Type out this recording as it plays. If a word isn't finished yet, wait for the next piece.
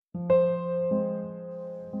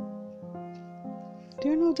Do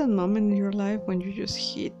you know that moment in your life when you just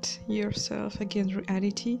hit yourself against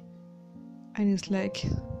reality and it's like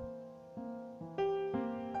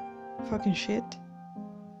fucking shit?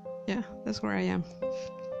 Yeah, that's where I am.